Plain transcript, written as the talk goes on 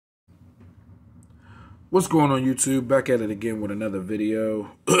What's going on, YouTube? Back at it again with another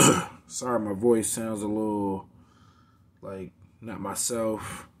video. Sorry, my voice sounds a little like not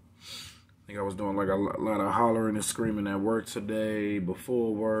myself. I think I was doing like a lot of hollering and screaming at work today,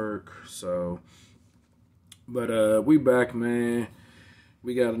 before work. But we back, man.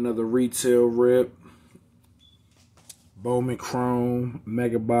 We got another retail rip. Bowman Chrome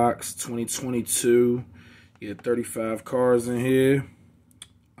MegaBox 2022. You get 35 cars in here.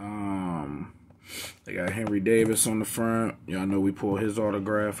 They got Henry Davis on the front. Y'all know we pulled his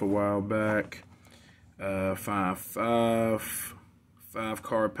autograph a while back. Five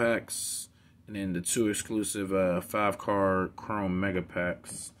card packs, and then the 2 exclusive 5-card Chrome Mega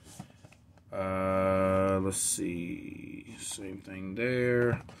Packs. Let's see, same thing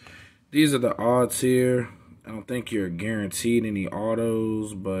there. These are the odds here. I don't think you're guaranteed any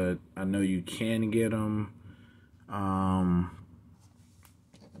autos, but I know you can get them.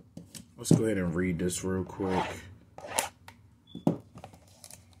 Let's go ahead and read this real quick.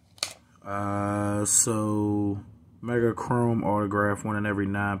 So Mega Chrome autograph, 1 in every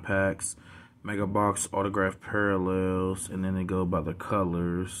 9 packs. Mega Box autograph parallels, and then they go by the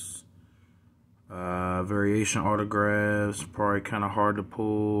colors. Variation autographs, probably kind of hard to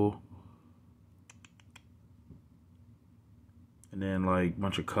pull. And then like a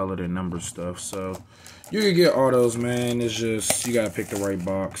bunch of colored and numbered stuff. So you can get autos, man. It's just you gotta pick the right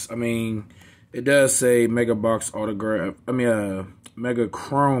box. I mean, it does say Mega Box autograph. Mega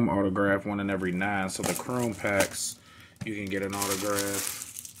Chrome autograph, 1 in every 9. So the Chrome packs, you can get an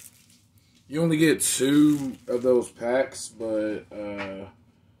autograph. You only get 2 of those packs, but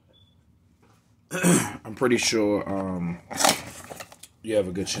I'm pretty sure you have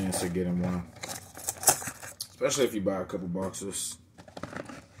a good chance of getting one. Especially if you buy a couple boxes.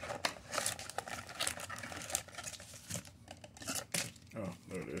 Oh,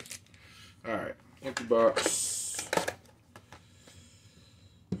 there it is. Alright, empty box.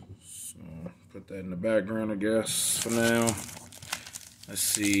 So, put that in the background, I guess, for now. Let's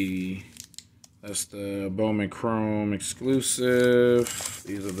see. That's the Bowman Chrome exclusive.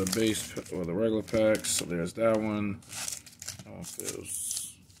 These are the base or the regular packs. So there's that one. That one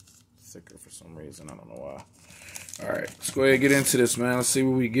feels thicker for some reason. I don't know why. Alright, let's go ahead and get into this, man. Let's see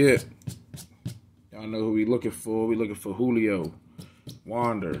what we get. Y'all know who we looking for. We looking for Julio,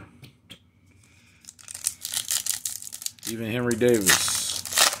 Wander, even Henry Davis.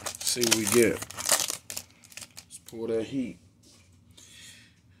 Let's see what we get. Let's pull that heat.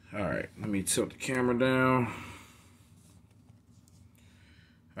 Alright, let me tilt the camera down.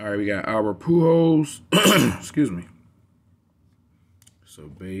 Alright, we got Albert Pujols. Excuse me. So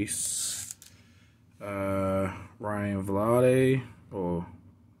base. Ryan Vlade or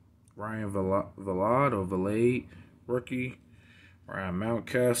Ryan Vlad or Vlade, rookie. Ryan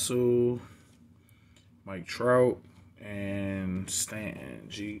Mountcastle, Mike Trout, and Stanton.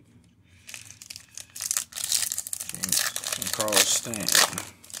 Carlos Stanton.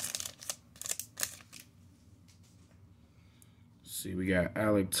 Let's see, we got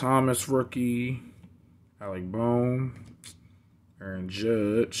Alec Thomas, rookie. Alec Bowman, Aaron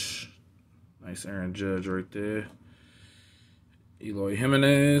Judge. Nice Aaron Judge right there. Eloy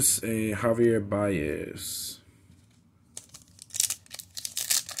Jimenez and Javier Baez.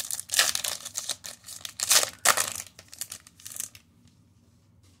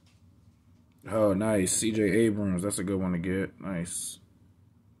 Oh, nice. C.J. Abrams. That's a good one to get. Nice.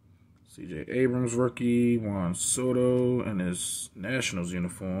 C.J. Abrams rookie. Juan Soto in his Nationals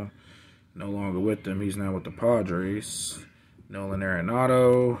uniform. No longer with them. He's now with the Padres. Nolan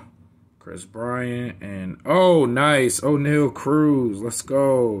Arenado. Chris Bryant, and oh, nice, O'Neal Cruz. Let's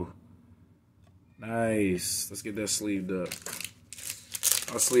go. Nice. Let's get that sleeved up.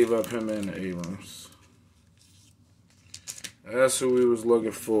 I'll sleeve up him and Abrams. That's who we was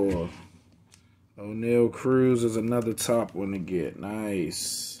looking for. O'Neal Cruz is another top one to get.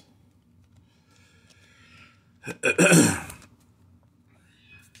 Nice. Go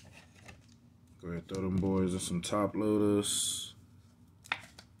ahead, throw them boys in some top loaders.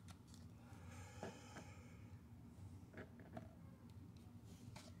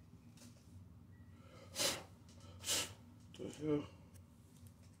 If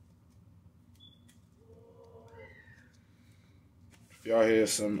y'all hear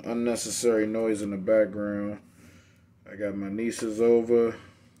some unnecessary noise in the background, I got my nieces over,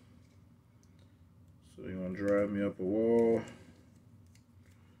 so they're gonna drive me up a wall.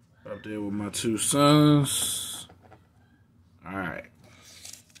 Up there with my 2 sons. Alright,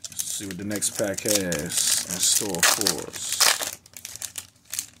 let's see what the next pack has in store for us.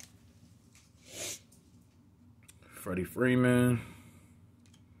 Freddie Freeman,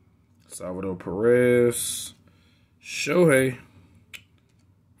 Salvador Perez, Shohei,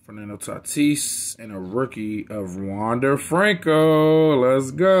 Fernando Tatis, and a rookie of Wander Franco.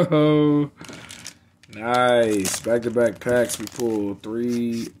 Let's go. Nice. Back-to-back packs. We pulled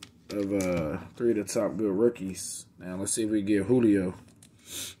three of the top good rookies. Now let's see if we get Julio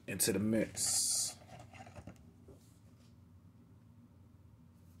into the mix.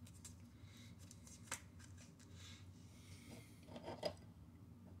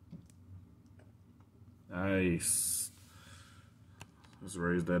 Nice. Let's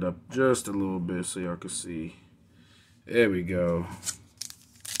raise that up just a little bit so y'all can see. There we go.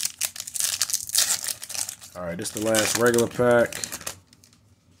 All right, this is the last regular pack.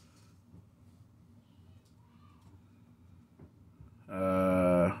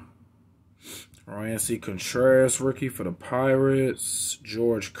 Royancy Contreras rookie for the Pirates.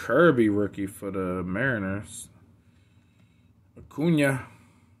 George Kirby rookie for the Mariners. Acuna,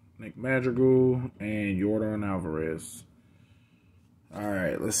 Nick Madrigal, and Yordan Alvarez. All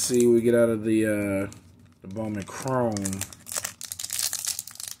right, let's see what we get out of the Bowman Chrome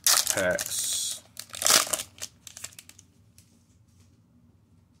packs.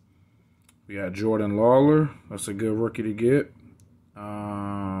 We got Jordan Lawler. That's a good rookie to get.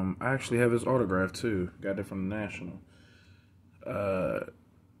 I actually have his autograph too. Got it from the National.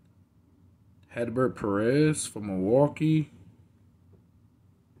 Hedbert Perez from Milwaukee.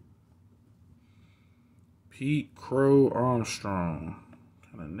 Pete Crow Armstrong.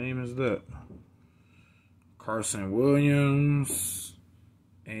 What kind of name is that? Carson Williams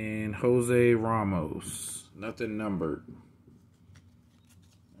and Jose Ramos. Nothing numbered.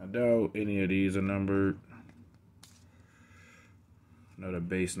 I doubt any of these are numbered. No, the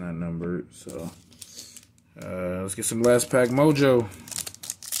base not numbered. So let's get some last pack mojo.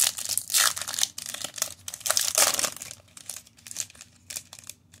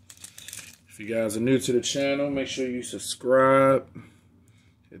 If you guys are new to the channel, make sure you subscribe.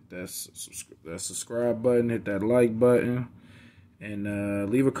 Hit that subscribe button, hit that like button,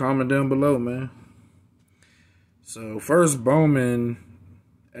 and leave a comment down below, man. So first Bowman,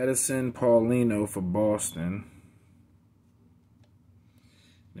 Edison Paulino for Boston.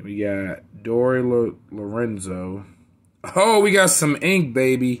 Then we got Dory Lorenzo. Oh, we got some ink,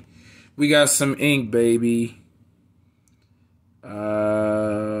 baby. We got some ink, baby.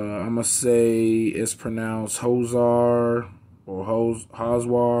 I'm going to say it's pronounced Hosar or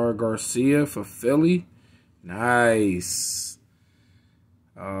Hoswar Garcia for Philly. Nice.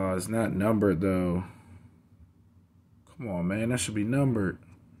 It's not numbered, though. Come on, man. That should be numbered.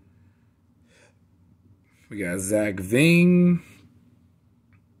 We got Zach Ving.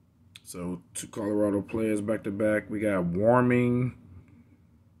 So, two Colorado players back-to-back. We got Warming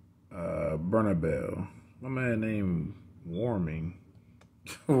Bernabel. My man named Warming.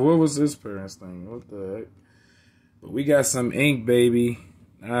 What was his parents' thing? What the heck? But we got some ink, baby.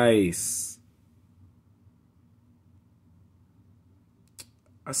 Nice.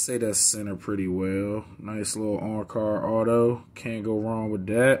 I say that's center pretty well. Nice little on-card auto. Can't go wrong with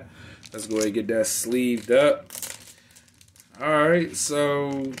that. Let's go ahead and get that sleeved up. Alright,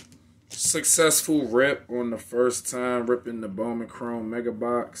 so successful rip on the first time. Ripping the Bowman Chrome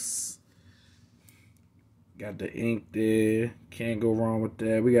MegaBox. Got the ink there. Can't go wrong with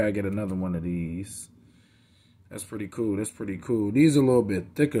that. We gotta get another one of these. That's pretty cool. That's pretty cool. These are a little bit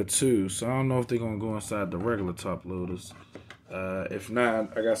thicker too, so I don't know if they're gonna go inside the regular top loaders. If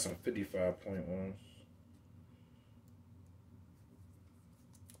not, I got some 55-point ones.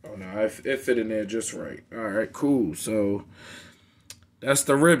 Oh no, it fit in there just right. All right, cool. So that's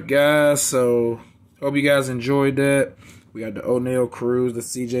the rip, guys. So hope you guys enjoyed that. We got the O'Neal Cruz, the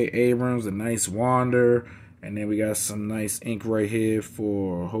CJ Abrams, the nice Wander. And then we got some nice ink right here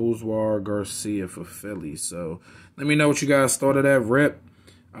for Hoswar Garcia for Philly. So let me know what you guys thought of that rip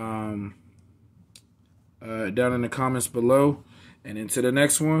down in the comments below. And into the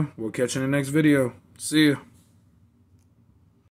next one. We'll catch you in the next video. See ya.